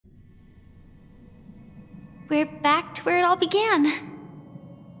we're back to where it all began.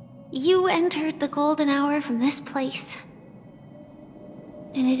 You entered the golden hour from this place.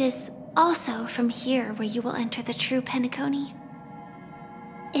 And it is also from here where you will enter the true Penacony.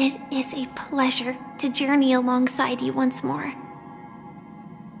 It is a pleasure to journey alongside you once more.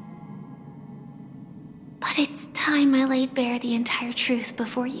 But it's time I laid bare the entire truth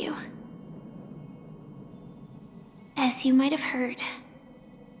before you. As you might have heard,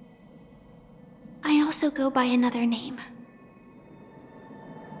 I also go by another name.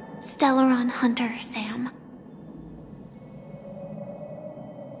 Stellaron Hunter Sam.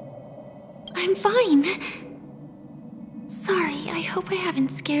 I'm fine. Sorry, I hope I haven't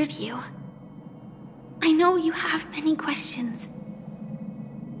scared you. I know you have many questions.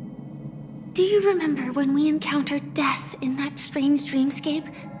 Do you remember when we encountered death in that strange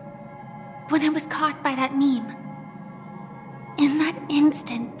dreamscape? When I was caught by that meme? In that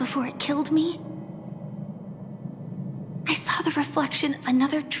instant before it killed me? I saw the reflection of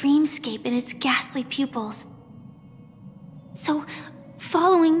another dreamscape in its ghastly pupils. So,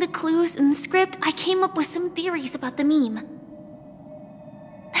 following the clues in the script, I came up with some theories about the meme.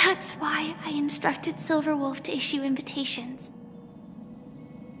 That's why I instructed Silverwolf to issue invitations,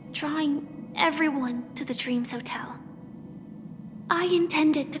 drawing everyone to the Dreams Hotel. I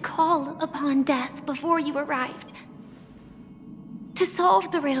intended to call upon death before you arrived, to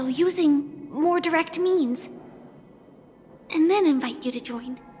solve the riddle using more direct means, and then invite you to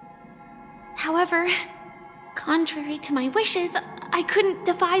join. However, contrary to my wishes, I couldn't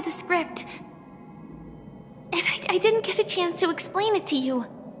defy the script. And I didn't get a chance to explain it to you.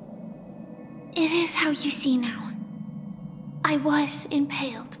 It is how you see now. I was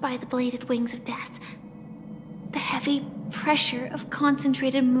impaled by the bladed wings of death. The heavy pressure of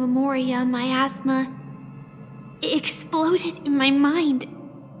concentrated memoria miasma exploded in my mind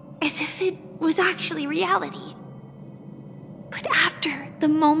as if it was actually reality. But after the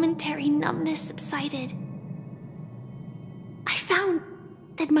momentary numbness subsided, I found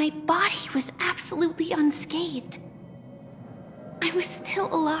that my body was absolutely unscathed. I was still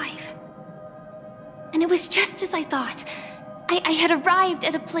alive. And it was just as I thought. I had arrived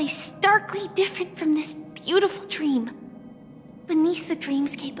at a place starkly different from this beautiful dream. Beneath the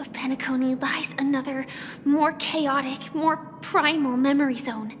dreamscape of Penacony lies another, more chaotic, more primal memory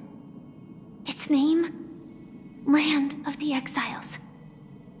zone. Its name? Land of the Exiles.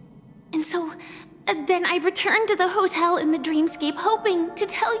 And so, then I returned to the hotel in the dreamscape, hoping to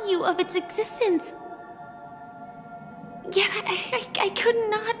tell you of its existence. Yet I could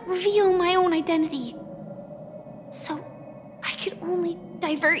not reveal my own identity. So, I could only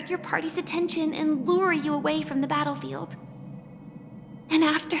divert your party's attention and lure you away from the battlefield. And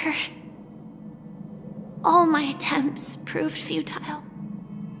after all my attempts proved futile,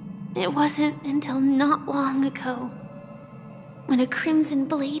 it wasn't until not long ago when a crimson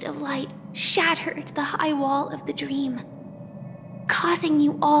blade of light shattered the high wall of the dream, causing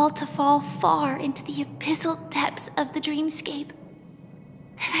you all to fall far into the abyssal depths of the dreamscape,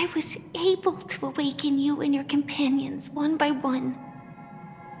 that I was able to awaken you and your companions one by one.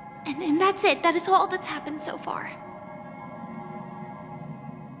 And that's it. That is all that's happened so far.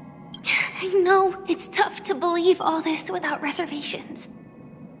 I know it's tough to believe all this without reservations.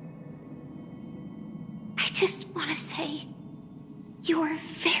 I just want to say, you are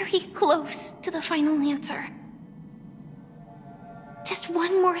very close to the final answer. Just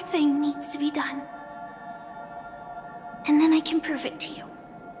one more thing needs to be done, and then I can prove it to you.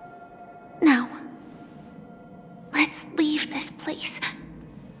 Now, let's leave this place.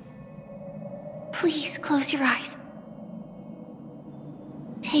 Please close your eyes.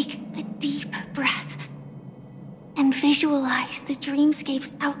 Take a deep breath and visualize the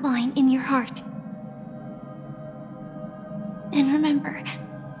dreamscape's outline in your heart. And remember,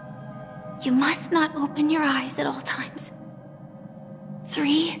 you must not open your eyes at all times.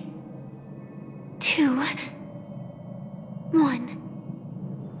 3, 2, 1.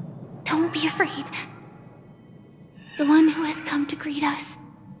 Don't be afraid. The one who has come to greet us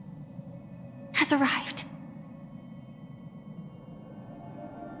has arrived.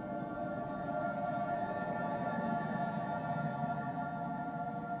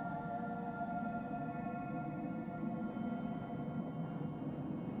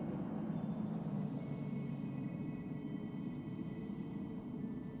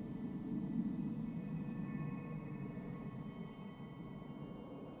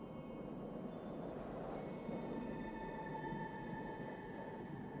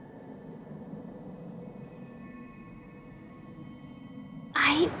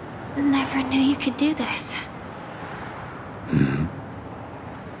 I never knew you could do this.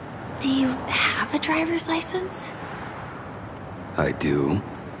 Do you have a driver's license? I do.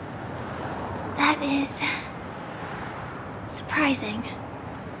 That is... surprising.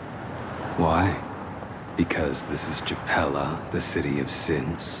 Why? Because this is Japella, the city of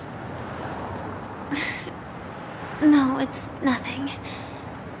sins? No, it's nothing.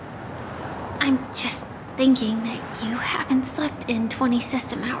 I'm just thinking that you haven't slept in 20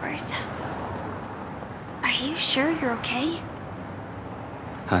 system hours. Are you sure you're okay?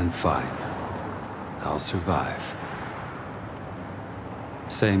 I'm fine. I'll survive.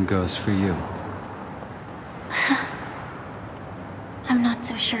 Same goes for you. I'm not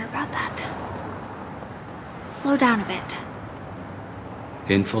so sure about that. Slow down a bit.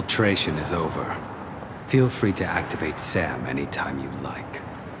 Infiltration is over. Feel free to activate Sam anytime you like.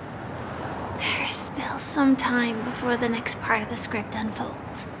 There's still some time before the next part of the script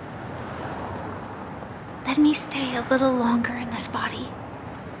unfolds. Let me stay a little longer in this body.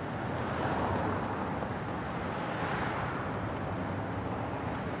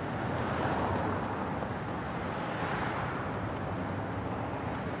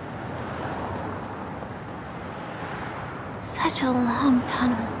 Such a long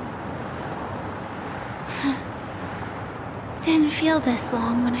tunnel. Didn't feel this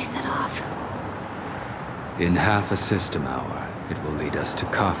long when I set off. In half a system hour, it will lead us to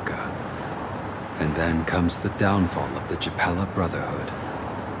Kafka. And then comes the downfall of the Japella Brotherhood.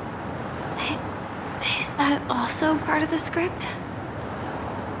 Is that also part of the script?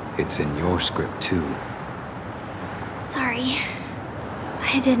 It's in your script too. Sorry.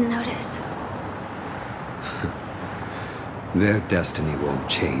 I didn't notice. Their destiny won't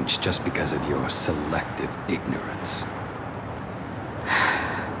change just because of your selective ignorance.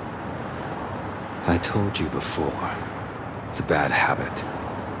 I told you before, it's a bad habit.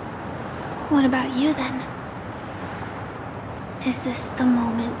 What about you then? Is this the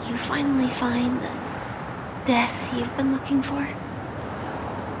moment you finally find the death you've been looking for?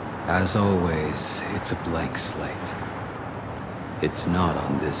 As always, it's a blank slate. It's not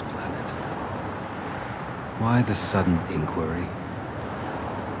on this planet. Why the sudden inquiry?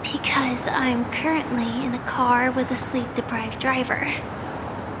 Because I'm currently in a car with a sleep-deprived driver.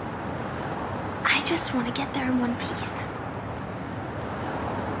 I just want to get there in one piece.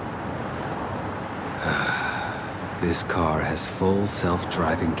 This car has full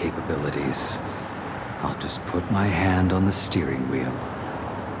self-driving capabilities. I'll just put my hand on the steering wheel.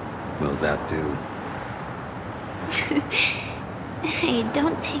 Will that do? Hey,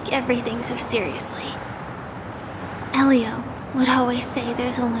 don't take everything so seriously. Elio would always say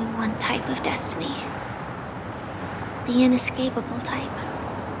there's only one type of destiny. The inescapable type.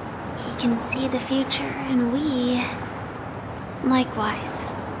 He can see the future, and we, likewise,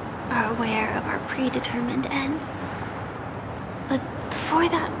 are aware of our predetermined end. But before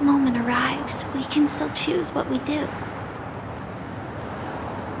that moment arrives, we can still choose what we do.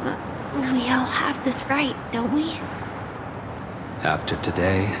 We all have this right, don't we? After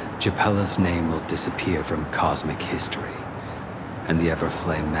today, Japella's name will disappear from cosmic history, and the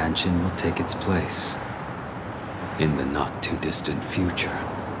Everflame Mansion will take its place. In the not-too-distant future,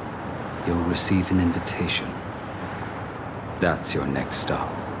 you'll receive an invitation. That's your next stop.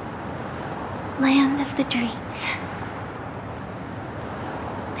 Land of the Dreams.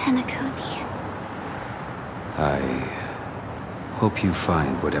 Penacony. I hope you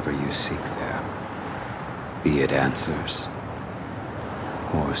find whatever you seek there. Be it answers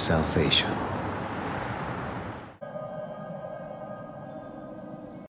or salvation.